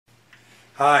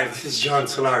Hi, this is John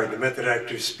Solari, the Method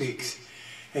Actor Speaks.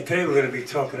 And today we're going to be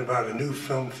talking about a new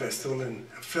film festival and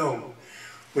a film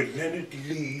with Leonard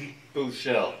Lee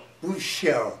Buschel.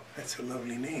 Buschel. That's a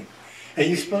lovely name. And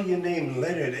you spell your name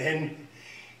Leonard,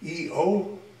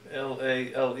 N-E-O? L-A-L-E-N-L-E-O-N-A-R-D.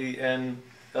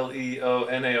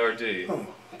 Oh,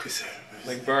 because...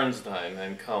 Like Bernstein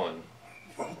and Cohen.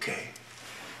 Okay.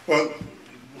 Well,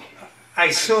 I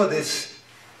saw this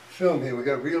film here. We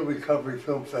got Real Recovery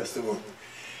Film Festival.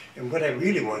 And what I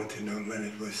really wanted to know,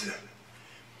 Leonard, was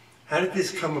how did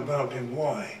this come about and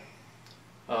why?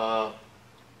 Well,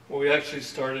 we actually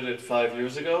started it 5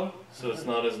 years ago, so it's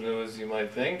not as new as you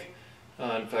might think.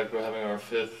 In fact, we're having our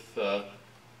 5th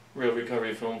Real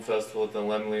Recovery Film Festival at the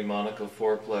Leonard Lee Monaco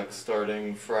Fourplex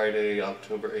starting Friday,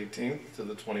 October 18th to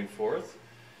the 24th.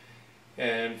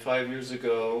 And 5 years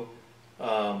ago,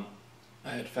 I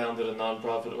had founded a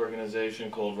nonprofit organization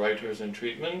called Writers in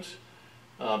Treatment,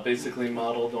 basically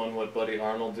modeled on what Buddy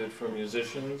Arnold did for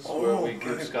musicians, where we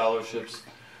give scholarships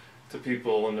to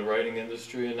people in the writing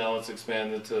industry, and now it's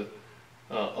expanded to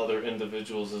other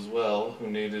individuals as well who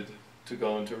needed to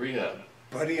go into rehab.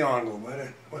 Buddy Arnold, what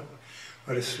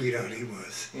a sweetheart he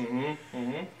was.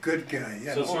 Good guy,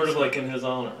 yeah. So sort of like in his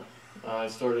honor, I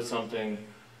started something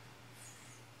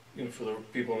for the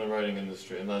people in the writing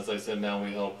industry, and as I said, now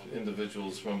we help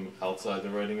individuals from outside the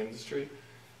writing industry.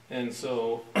 And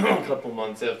so a couple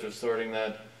months after starting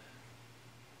that,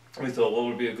 we thought, what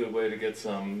would be a good way to get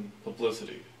some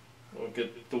publicity, or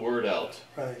get the word out,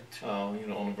 right? On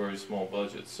a very small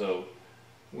budget. So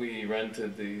we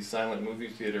rented the Silent Movie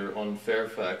Theater on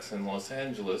Fairfax in Los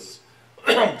Angeles,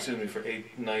 excuse me, for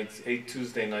 8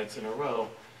 Tuesday nights in a row.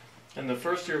 And the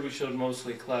first year we showed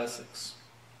mostly classics.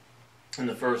 And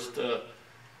the first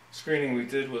screening we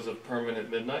did was of Permanent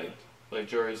Midnight by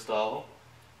Jerry Stahl.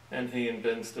 And he and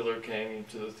Ben Stiller came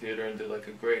to the theater and did like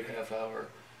a great half-hour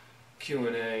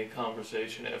Q&A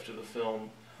conversation after the film.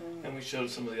 And we showed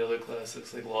some of the other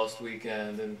classics like Lost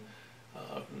Weekend and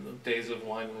Days of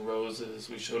Wine and Roses.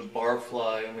 We showed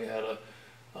Barfly, and we had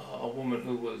a woman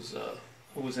who was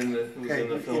in the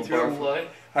film Barfly.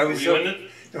 Were you in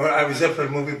it? Well, I was up for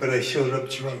the movie, but I showed up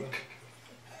drunk.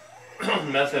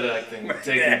 Method acting,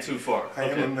 taken too far. I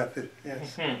am a method,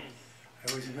 yes. I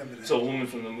always remember that. So a woman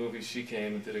from the movie, she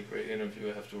came and did a great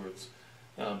interview afterwards,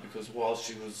 because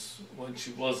when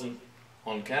she wasn't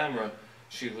on camera,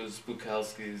 she was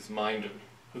Bukowski's minder,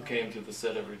 who came to the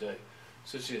set every day.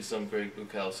 So she has some great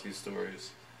Bukowski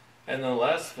stories. And the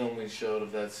last film we showed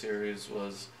of that series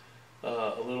was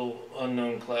a little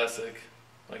unknown classic.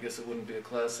 I guess it wouldn't be a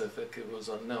classic if it was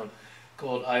unknown,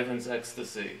 called Ivan's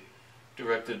Ecstasy,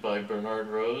 directed by Bernard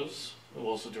Rose, who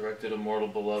also directed Immortal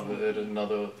Beloved and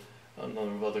a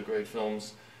number of other great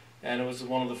films. And it was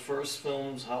one of the first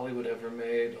films Hollywood ever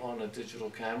made on a digital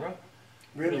camera.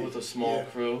 Really? With a small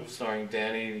crew, starring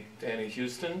Danny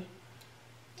Houston.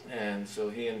 And so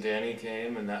he and Danny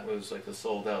came, and that was like a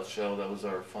sold-out show. That was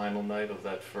our final night of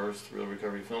that first Real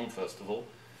Recovery Film Festival.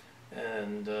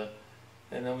 And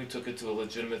then we took it to a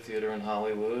legitimate theater in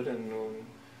Hollywood, and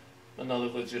another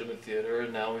legitimate theater,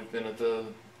 and now we've been at the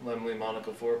Leonard Lee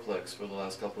Monaco Fourplex for the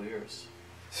last couple of years.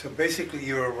 So basically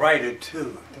you're a writer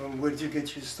too. Where did you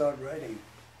get your start writing?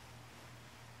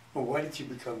 Well, why did you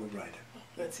become a writer?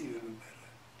 That's even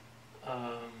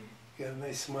better. You got a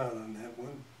nice smile on that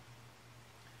one.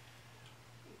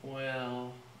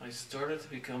 Well, I started to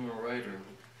become a writer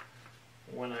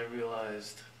when I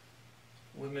realized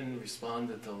women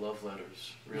responded to love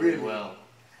letters really well.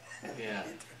 Yeah.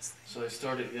 So I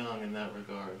started young in that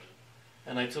regard.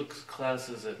 And I took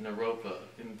classes at Naropa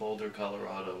in Boulder,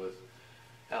 Colorado with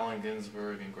Allen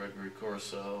Ginsberg and Gregory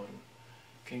Corso, and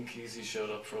King Kesey showed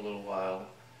up for a little while.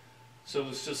 So it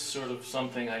was just sort of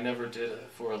something I never did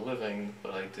for a living,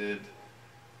 but I did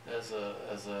as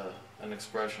an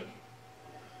expression.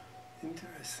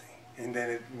 Interesting. And then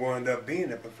it wound up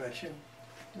being a profession?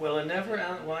 Well, it never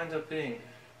wound up being.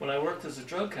 When I worked as a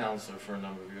drug counselor for a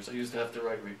number of years, I used to have to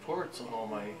write reports on all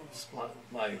my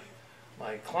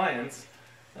clients.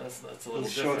 That's a little different.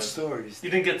 Short stories. You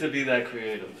didn't get to be that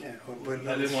creative. Yeah,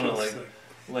 I didn't want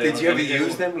to lay Did you ever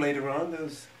use them later on?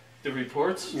 The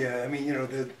reports? Yeah, I mean,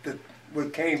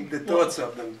 the thoughts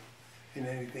of them in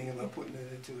anything about putting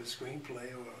it into a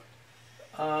screenplay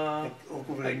or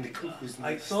overlaying the cuckoo's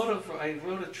nest. I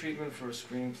wrote a treatment for a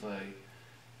screenplay.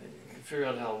 I can figure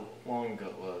out how long ago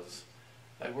it was.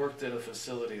 I worked at a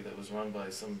facility that was run by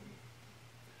some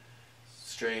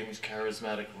strange,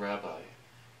 charismatic rabbi.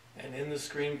 And in the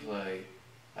screenplay,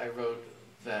 I wrote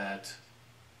that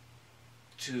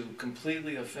to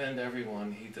completely offend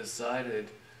everyone, he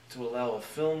decided to allow a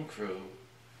film crew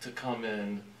to come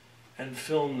in and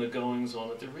film the goings-on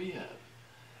at the rehab.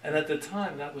 And at the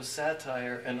time, that was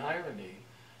satire and irony.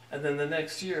 And then the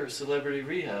next year, Celebrity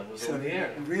Rehab was on the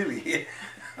air. Really?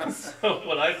 So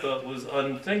what I thought was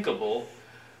unthinkable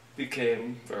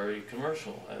became very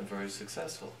commercial and very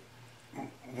successful.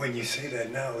 When you say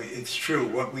that now, it's true.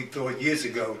 What we thought years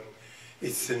ago,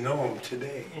 it's the norm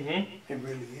today. Mm-hmm. It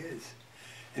really is.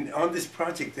 And on this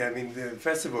project, I mean, the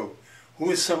festival,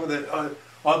 who are some of the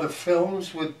other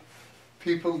films with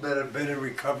people that have been in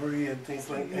recovery and things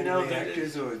like that? Any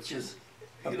actors, or it's just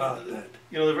about that?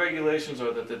 You know, the regulations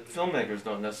are that the filmmakers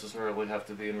don't necessarily have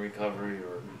to be in recovery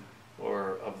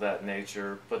or of that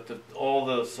nature, but all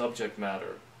the subject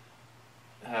matter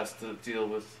has to deal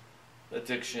with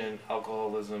addiction,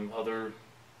 alcoholism, other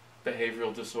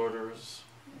behavioral disorders,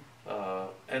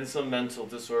 and some mental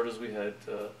disorders. We had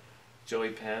Joey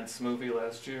Pants' movie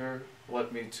last year,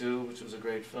 What Me Too, which was a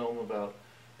great film about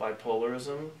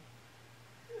bipolarism.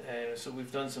 And so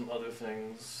we've done some other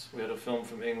things. We had a film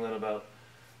from England about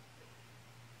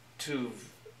two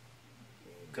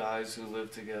guys who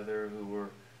lived together who were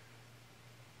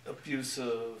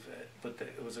abusive, but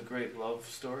it was a great love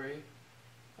story.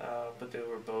 But they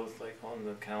were both like on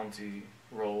the county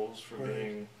rolls for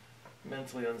being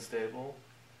mentally unstable.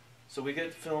 So we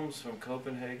get films from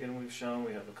Copenhagen we've shown.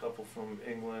 We have a couple from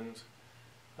England,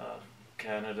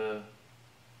 Canada.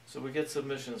 So we get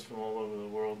submissions from all over the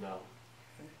world now.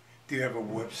 Do you have a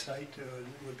website?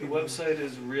 The website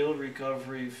is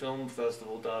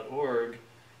realrecoveryfilmfestival.org,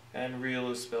 and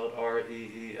real is spelled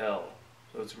R-E-E-L.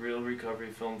 So it's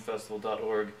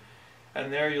realrecoveryfilmfestival.org.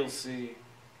 And there you'll see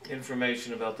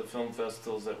information about the film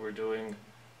festivals that we're doing.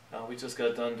 We just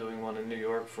got done doing one in New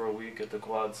York for a week at the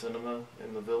Quad Cinema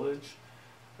in the Village.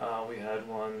 We had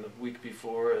one the week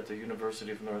before at the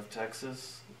University of North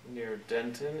Texas near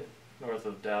Denton, north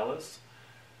of Dallas.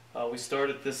 We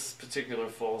started this particular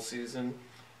fall season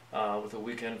with a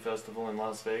weekend festival in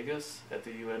Las Vegas at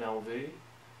the UNLV.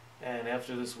 And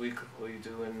after this week we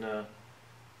do in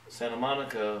Santa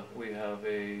Monica, we have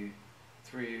a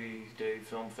 3-day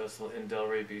film festival in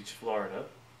Delray Beach, Florida.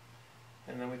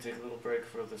 And then we take a little break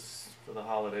for the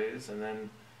holidays, and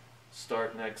then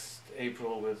start next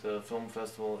April with a film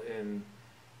festival in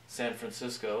San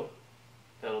Francisco.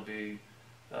 That'll be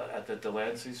at the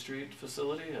Delancey Street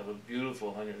facility. We have a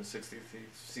beautiful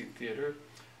 160-seat theater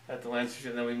at Delancey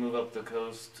Street, and then we move up the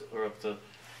coast, or up the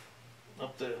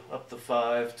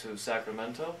 5 to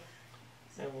Sacramento,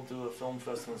 and we'll do a film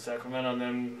festival in Sacramento, and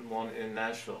then one in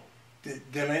Nashville. The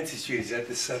Delancey Street, is that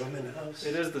the Settlement House?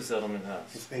 It is the Settlement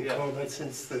House. It's been called that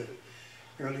since the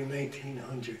early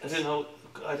 1900s. I didn't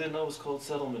know it was called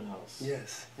Settlement House.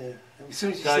 Yes, yeah. As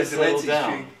soon as you Guys said Delancey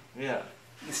down. Street, Yeah.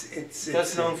 it's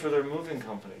That's known for their moving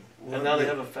company. Well, and now they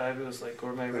yeah. have a fabulous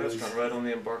gourmet But restaurant right on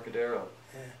the Embarcadero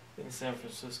Yeah. in San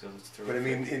Francisco. It's terrific. But I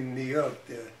mean, in New York,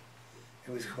 it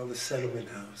was called the Settlement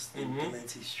House, the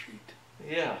Delancey Street.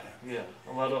 Yeah.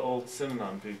 A lot of old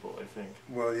Synanon people, I think,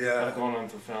 Well, yeah. have gone on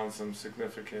to found some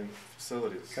significant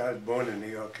facilities. I was born in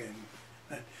New York, and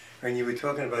when you were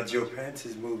talking about Joe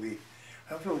Pance's movie,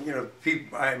 I feel,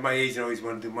 people my age always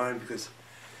want to do mine, because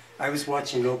I was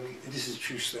watching, this is a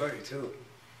true story too,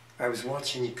 I was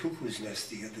watching Cuckoo's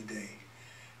Nest the other day,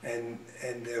 and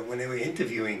when they were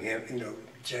interviewing him,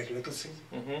 Jack Nicholson,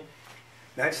 and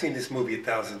I've seen this movie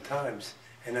 1,000 times,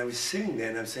 and I was sitting there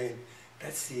and I'm saying,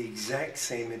 that's the exact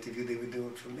same interview they were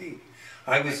doing for me.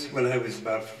 When I was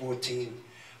about 14,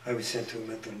 I was sent to a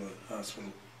mental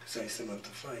hospital because I used to love to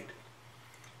fight.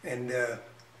 And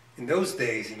in those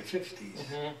days, in the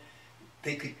 50s,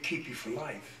 they could keep you for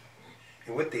life.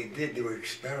 And what they did, they were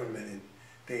experimenting.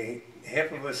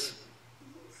 Half of us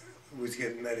was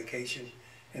getting medication,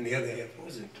 and the other half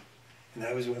wasn't. And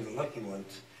I was one of the lucky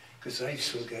ones, because I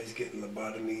saw guys getting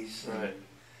lobotomies. Right.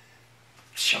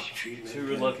 Shock treatment. So you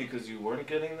were lucky because you weren't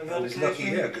getting the medication? I was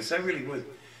lucky, yeah, because I really was.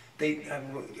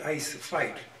 I used to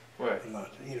fight a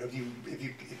lot. If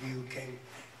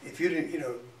you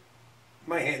didn't,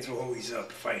 my hands were always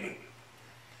up fighting,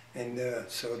 and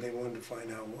so they wanted to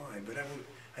find out why. But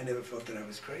I never felt that I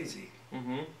was crazy. You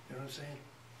know what I'm saying?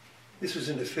 This was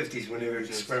in the 50s when they were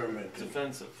experimenting.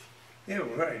 Defensive. Yeah,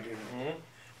 right. I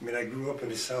mean, I grew up in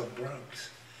the South Bronx,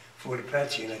 Fort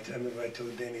Apache, and I remember I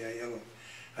told Danny Aiello,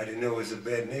 I didn't know it was a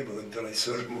bad neighborhood until I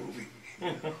saw the movie.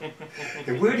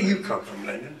 And where do you come from,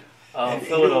 Leonard?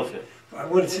 Philadelphia. I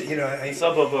want to say,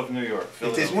 Suburb of New York.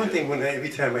 If there's one thing every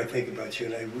time I think about you,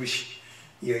 and I wish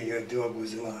your dog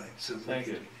was alive. So Thank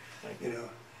you.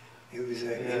 It was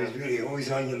really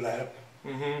always on your lap,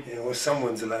 or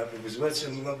someone's lap. It was such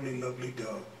a lovely, lovely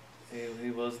dog.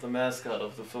 He was the mascot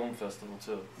of the film festival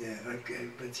too. Yeah, okay,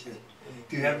 but you,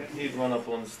 do you have? He'd run up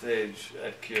on stage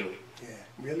at Q. Yeah,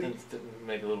 really? And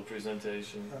make a little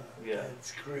presentation. Oh, Yeah.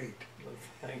 That's great.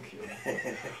 Thank you.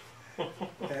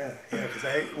 Yeah, because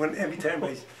every time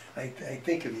I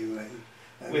think of you,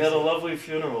 We had a lovely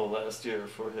funeral last year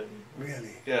for him.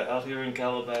 Really? Yeah, out here in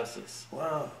Calabasas.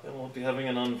 Wow. And we'll be having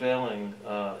an unveiling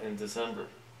in December.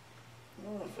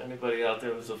 Oh. If anybody out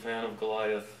there who's a fan of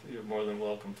Goliath, you're more than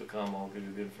welcome to come. I'll give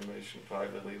you the information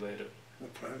privately later.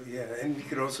 Probably, yeah, and you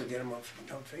could also get them on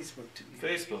Facebook too.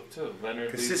 Facebook too, Leonard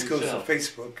Lee Because Cisco's on Buschel.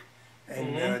 Facebook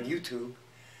and Mhm. YouTube,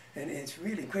 and it's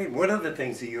really great. What other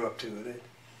things are you up to that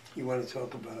you want to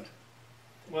talk about?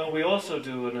 Well, we also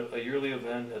do a yearly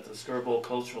event at the Skirball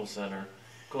Cultural Center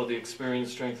called the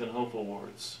Experience, Strength, and Hope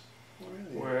Awards, Oh,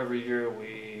 really? where every year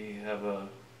we have an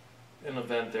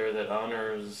event there that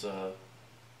honors a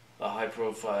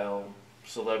high-profile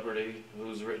celebrity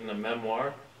who's written a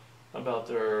memoir about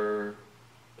their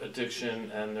addiction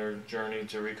and their journey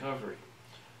to recovery.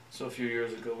 So a few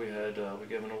years ago we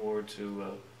gave an award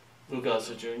to Lou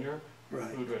Gossett Jr.,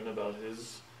 Right. who'd written about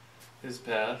his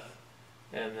path,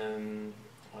 and then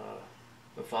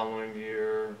the following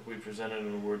year we presented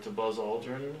an award to Buzz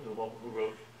Aldrin, who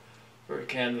wrote very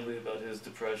candidly about his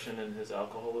depression and his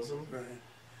alcoholism. Right.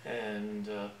 And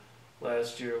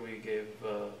last year we gave,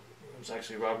 it was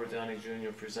actually Robert Downey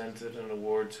Jr. presented an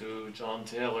award to John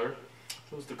Taylor,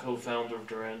 who was the co-founder of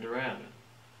Duran Duran,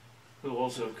 who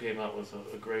also came out with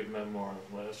a great memoir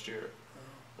last year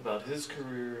about his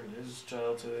career and his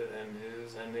childhood and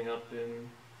his ending up in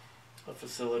a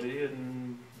facility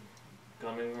and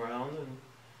coming around and,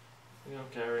 you know,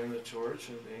 carrying the torch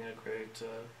and being a great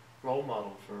role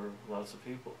model for lots of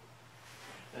people.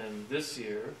 And this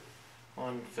year,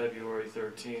 on February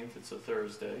 13th, it's a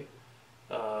Thursday,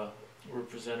 we're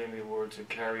presenting the award to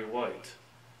Carrie White.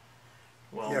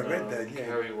 Well, Yeah, I read that, yeah.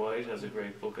 Carrie White has a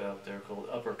great book out there called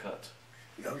Uppercut.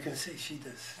 I was going to say she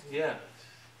does. Yeah.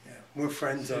 Yeah. We're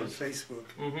friends on Facebook.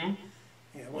 Mm-hmm.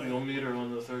 Yeah, Well, you'll meet her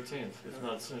on the 13th, if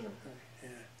not sooner. Yeah,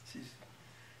 she's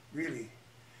really.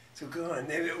 So go on.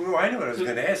 Well, I know what I was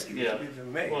going to ask you. Yeah. If you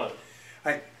may. What?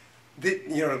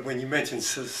 You know, when you mentioned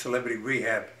celebrity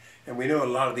rehab, and we know a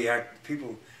lot of the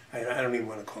people, I don't even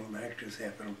want to call them actors,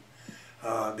 half of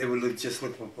them, they would just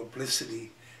look for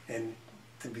publicity and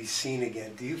to be seen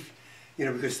again. Do you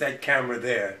know, because that camera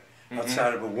there,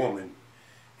 outside of a woman,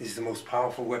 is the most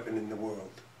powerful weapon in the world.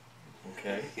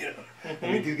 Okay. You know,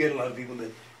 and we do get a lot of people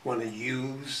that want to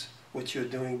use what you're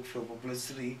doing for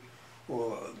publicity,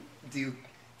 or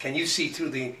can you see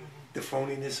through the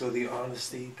phoniness or the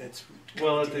honesty? That's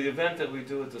Well, at the event that we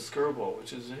do at the Skirball,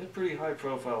 which is a pretty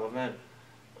high-profile event,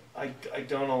 I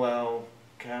don't allow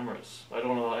cameras. I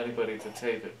don't allow anybody to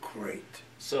tape it. great.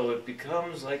 So it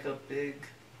becomes like a big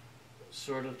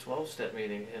sort of 12-step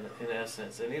meeting in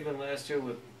essence. And even last year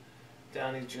with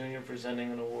Downey Jr.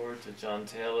 presenting an award to John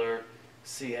Taylor,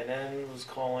 CNN was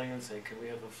calling and saying, can we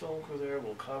have a film crew there?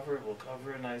 We'll cover it, we'll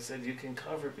cover it. And I said, you can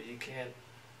cover it, but you can't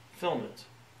film it.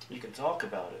 You can talk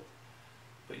about it,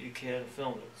 but you can't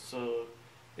film it. So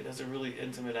it has a really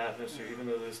intimate atmosphere, even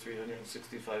though there's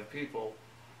 365 people.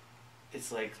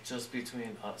 It's like just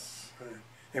between us. Right.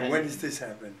 And when does this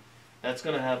happen? That's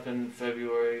going to happen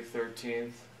February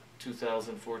 13th,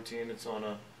 2014. It's on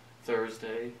a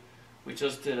Thursday. We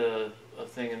just did a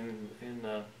thing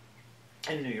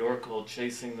in New York called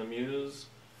Chasing the Muse, ...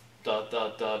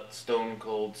 Stone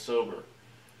Cold Sober,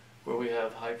 where we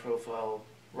have high-profile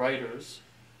writers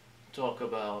talk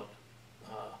about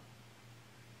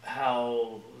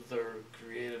how their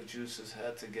creative juices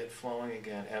had to get flowing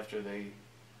again after they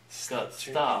got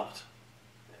stopped.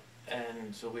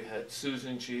 And so we had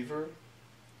Susan Cheever,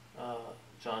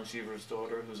 John Cheever's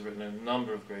daughter, who's written a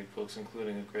number of great books,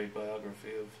 including a great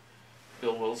biography of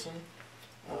Bill Wilson.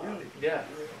 Really? Yeah.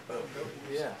 Bill Wilson.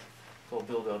 Yeah, called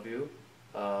Bill W.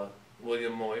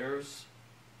 William Moyers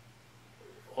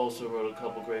also wrote a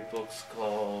couple great books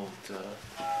called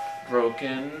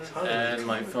Broken and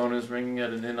My Phone is Ringing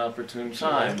at an Inopportune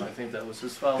Time. I think that was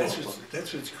his follow-up book.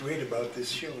 That's what's great about this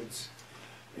show. It's,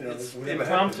 you know, It's whatever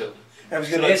impromptu. happens. I was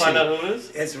Should going to I ask find you. out who it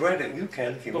is? It's right. You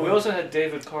can if you But want. we also had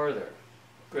David Carr there,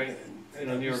 great New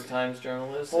And York Times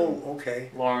journalist. and Oh,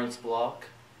 okay. Lawrence Block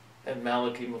and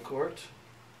Malachi McCourt.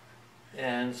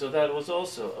 And so that was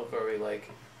also a very,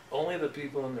 only the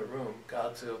people in the room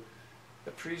got to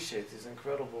appreciate these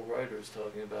incredible writers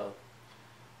talking about,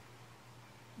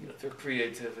 you know, their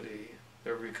creativity,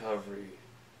 their recovery,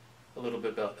 a little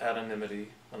bit about anonymity.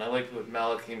 And I liked what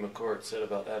Malachi McCourt said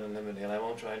about anonymity, and I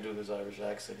won't try and do his Irish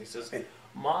accent. He says,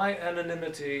 my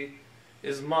anonymity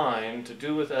is mine to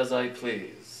do with as I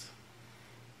please.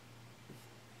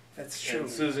 That's true. And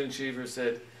Susan Cheever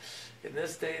said, in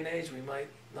this day and age, we might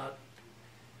not,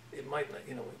 you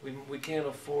know, we can't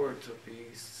afford to be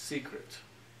secret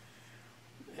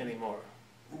anymore.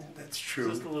 That's true.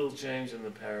 Just a little change in the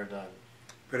paradigm.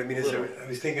 But I mean, I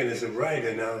was thinking as a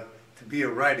writer now, to be a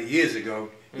writer years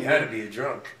ago, you had to be a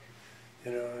drunk.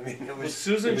 You know, I mean, Well,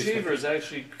 Susan Cheever is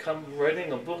actually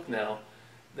writing a book now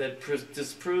that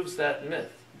disproves that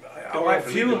myth. There are a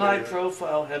few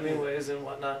high-profile Hemingways and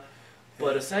whatnot,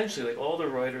 but essentially, like all the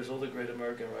writers, all the great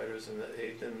American writers in the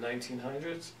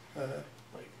 1900s,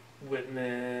 like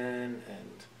Whitman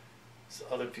and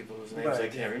other people whose names I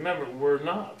can't remember, were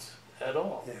not at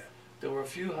all. Yeah. There were a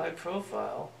few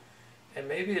high-profile, and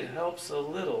maybe it helps a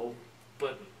little,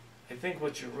 but I think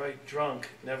what you write drunk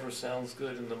never sounds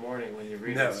good in the morning when you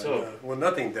read it. So, no. Well,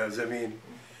 nothing does. I mean,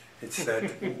 it's that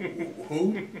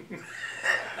who?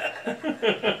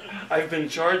 I've been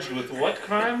charged with what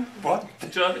crime? What?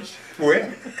 Judge?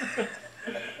 Where?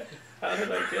 How did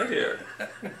I get here?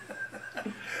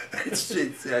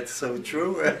 That's so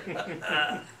true.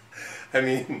 I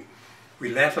mean, we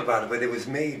laugh about it, but it was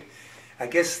made. I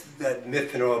guess that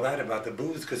myth and all that about the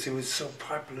booze, because it was so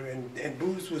popular, and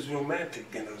booze was romantic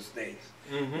in those days.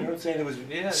 You know what I'm saying? It was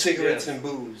cigarettes and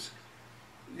booze.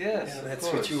 Yes, you know,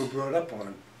 that's what you were brought up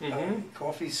on.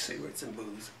 Coffee, cigarettes, and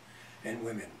booze, and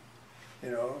women.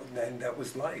 You know, and that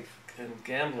was life. And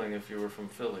gambling if you were from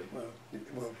Philly. Well,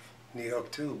 New York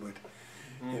too, but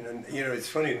you know, it's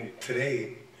funny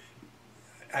today.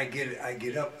 I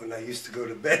get up when I used to go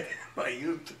to bed in my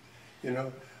youth. You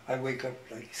know, I wake up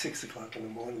like 6 o'clock in the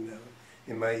morning now.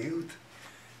 In my youth,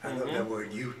 I love that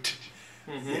word "youth"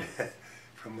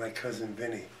 from my cousin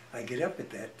Vinny. I get up at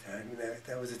that time.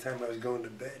 That was the time I was going to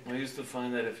bed. I used to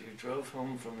find that if you drove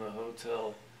home from the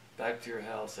hotel back to your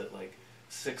house at like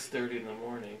 6:30 in the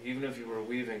morning, even if you were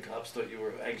weaving, cops thought you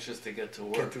were anxious to get to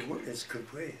work. Get to work. It's a good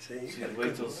way. So you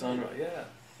wait till sunrise. Yeah.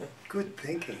 Good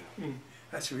thinking.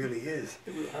 That really is.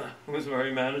 It was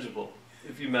very manageable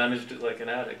if you managed it like an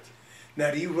addict.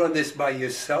 Now, do you run this by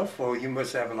yourself, or you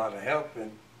must have a lot of help?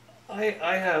 And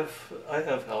I have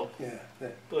help. Yeah.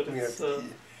 But it's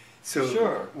so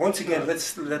sure. Once again,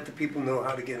 let's let the people know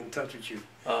how to get in touch with you,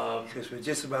 because we're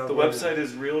just about. The website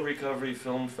is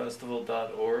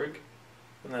realrecoveryfilmfestival.org,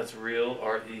 and that's real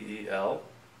REEL,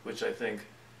 which I think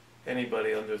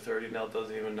anybody under 30 now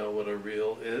doesn't even know what a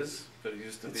reel is, but it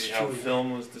used to be how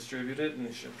film was distributed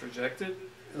and projected.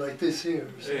 Like this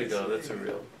here. There you go, that's a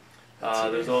reel.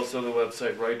 There's also the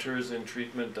website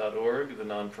writersinTreatment.org, the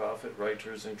nonprofit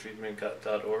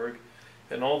writersinTreatment.org,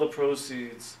 and all the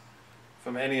proceeds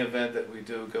from any event that we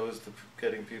do goes to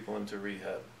getting people into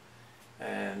rehab.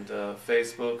 And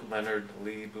Facebook, Leonard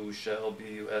Lee Buschel,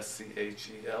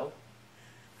 Buschel.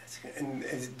 And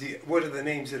what are the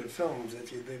names of the films that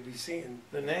they'll be seeing?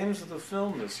 The names of the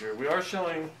film this year. We are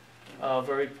showing a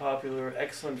very popular,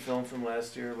 excellent film from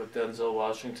last year with Denzel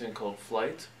Washington called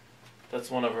Flight. That's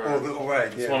one of our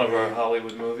our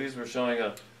Hollywood movies. We're showing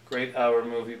a great hour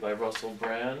movie by Russell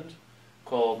Brand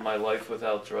called My Life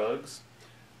Without Drugs.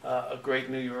 A great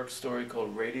New York story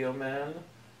called Radio Man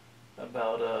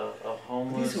about a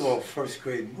homeless... These are all first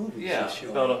grade movies. Yeah,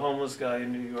 about a homeless guy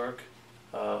in New York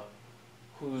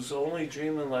whose only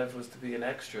dream in life was to be an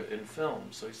extra in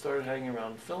film. So he started hanging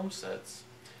around film sets,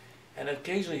 and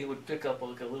occasionally he would pick up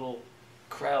like a little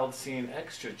crowd scene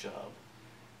extra job.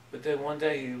 But then one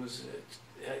day he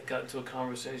got into a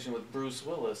conversation with Bruce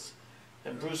Willis,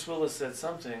 and Bruce Willis said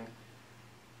something,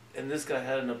 and this guy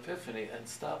had an epiphany and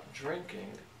stopped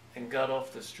drinking and got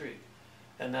off the street.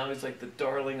 And now he's like the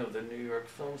darling of the New York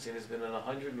film scene. He's been in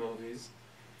 100 movies,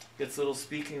 gets a little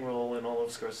speaking role in all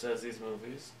of Scorsese's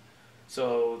movies.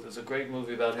 So there's a great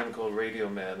movie about him called Radio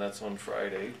Man. That's on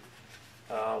Friday.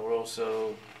 We're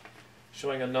also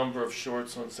showing a number of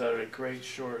shorts on Saturday. Great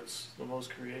shorts, the most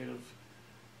creative,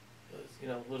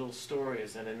 little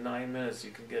stories. And in 9 minutes,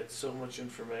 you can get so much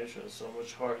information, so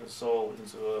much heart and soul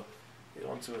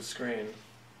onto a screen.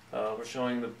 We're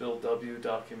showing the Bill W.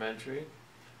 documentary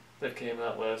that came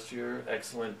out last year.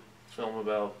 Excellent film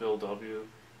about Bill W.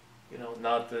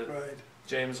 Not the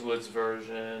James Woods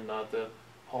version, not the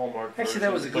Hallmark version. Actually,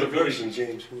 that was a good version,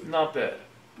 James Woods. Not bad.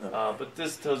 But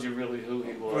this tells you really who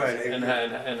he was and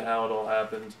how it all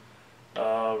happened.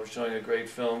 We're showing a great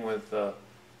film with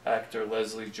actor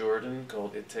Leslie Jordan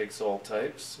called It Takes All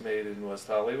Types, made in West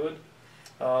Hollywood.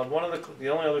 The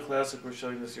only other classic we're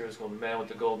showing this year is called Man with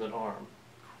the Golden Arm,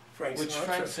 Frank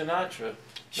Sinatra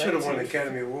should have won an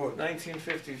Academy Award.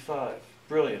 1955.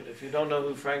 Brilliant. If you don't know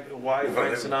why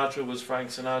Frank Sinatra was Frank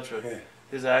Sinatra,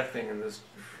 his acting in this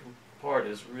part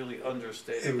is really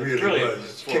understated. It really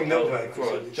was. Kim Novak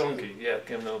for a junkie. Yeah,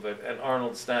 Kim Novak and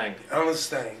Arnold Stang. Arnold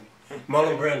Stang.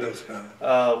 Marlon Brando's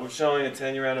pal. We're showing a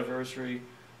 10-year anniversary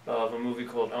of a movie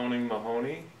called Owning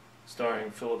Mahoney,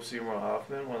 starring Philip Seymour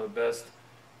Hoffman, one of the best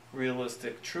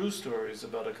realistic true stories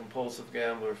about a compulsive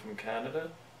gambler from Canada,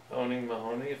 Owning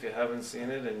Mahoney. If you haven't seen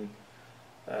it, and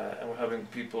we're having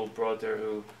people brought there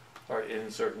who are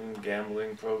in certain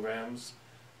gambling programs.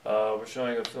 We're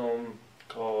showing a film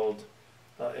called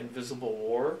Invisible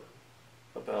War,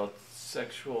 about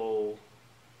sexual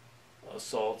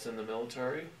assaults in the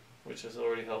military, which has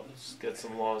already helped us get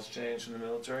some laws changed in the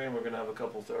military, and we're going to have a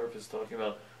couple therapists talking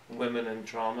about women and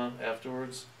trauma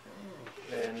afterwards.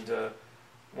 And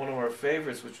one of our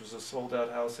favorites, which was a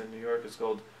sold-out house in New York, is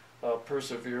called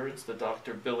Perseverance, the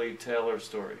Dr. Billy Taylor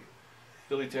story.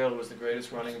 Billy Taylor was the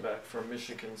greatest running back for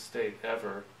Michigan State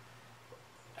ever,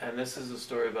 and this is a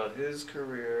story about his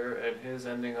career and his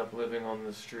ending up living on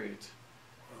the street.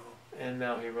 And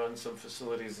now he runs some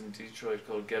facilities in Detroit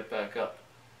called Get Back Up,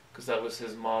 because that was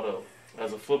his motto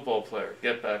as a football player,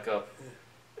 get back up.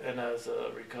 And as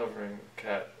a recovering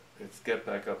cat, it's get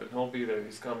back up. And he'll be there.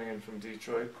 He's coming in from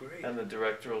Detroit. Great. And the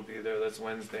director will be there. That's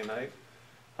Wednesday night.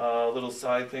 A little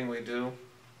side thing we do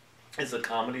is a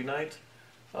comedy night.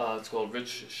 It's called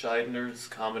Rich Scheidner's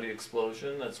Comedy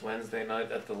Explosion. That's Wednesday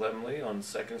night at the Lemley on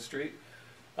 2nd Street.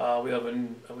 We have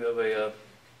a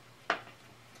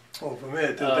Oh, for a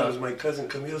minute, I thought that was my cousin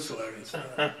Camille Solari.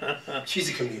 She's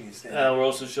a comedian. We're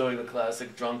also showing the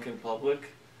classic Drunk in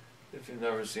Public. If you've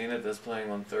never seen it, that's playing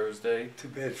on Thursday. Too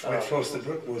bad Fred Foster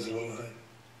Brooke wasn't alive.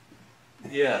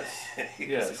 Yes, He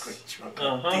yes. was a great drunk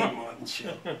on Dean Martin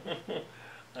show.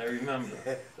 I remember.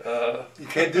 You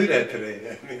can't do that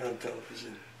today. I mean, on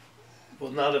television.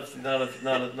 Well, not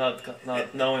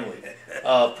knowingly.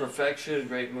 Perfection,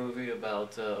 great movie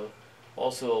about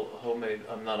also homemade.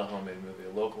 Not a homemade movie,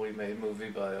 a locally made movie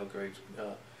by a great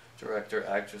director,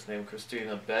 actress named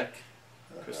Christina Beck.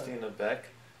 Christina Beck.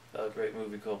 A great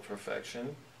movie called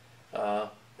Perfection.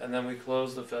 And then we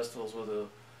closed the festivals with a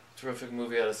terrific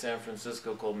movie out of San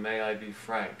Francisco called May I Be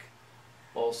Frank.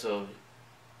 Also,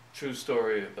 true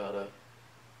story about a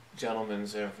gentleman in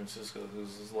San Francisco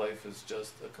whose life is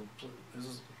just a complete,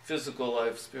 his physical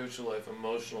life, spiritual life,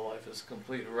 emotional life is a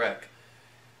complete wreck.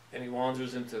 And he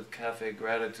wanders into Cafe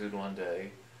Gratitude one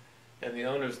day, and the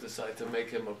owners decide to make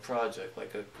him a project,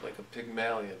 like a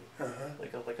Pygmalion,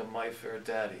 like a My Fair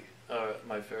Daddy, or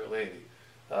My Fair Lady.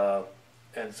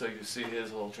 And so you see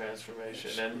his whole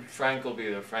transformation. And Frank will be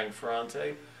there, Frank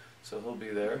Ferrante, so he'll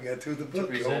be there. We got through the book,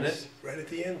 present almost right at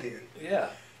the end here. Yeah.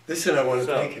 Listen, I want to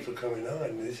thank you for coming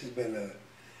on. This has been a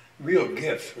real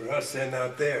gift for us and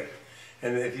out there.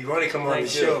 And if you want to come on the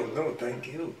show, no,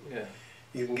 thank you. Yeah.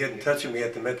 You can get in touch with me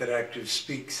at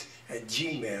themethodactorspeaks at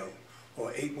Gmail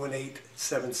or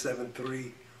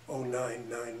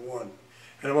 818-773-0991.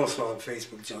 And I'm also on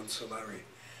Facebook, John Solari.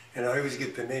 And I always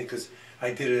get the name because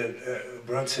I did a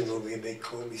Bronson movie and they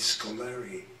call me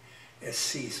Scolari,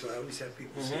 S-C, so I always have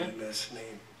people say the last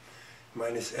name.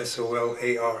 Mine is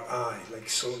S-O-L-A-R-I, like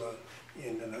solar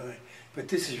in an I. But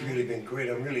this has really been great.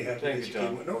 I'm really happy that you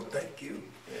came. No, thank you.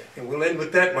 Yeah. And we'll end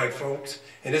with that, my folks.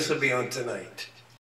 And this will be on tonight.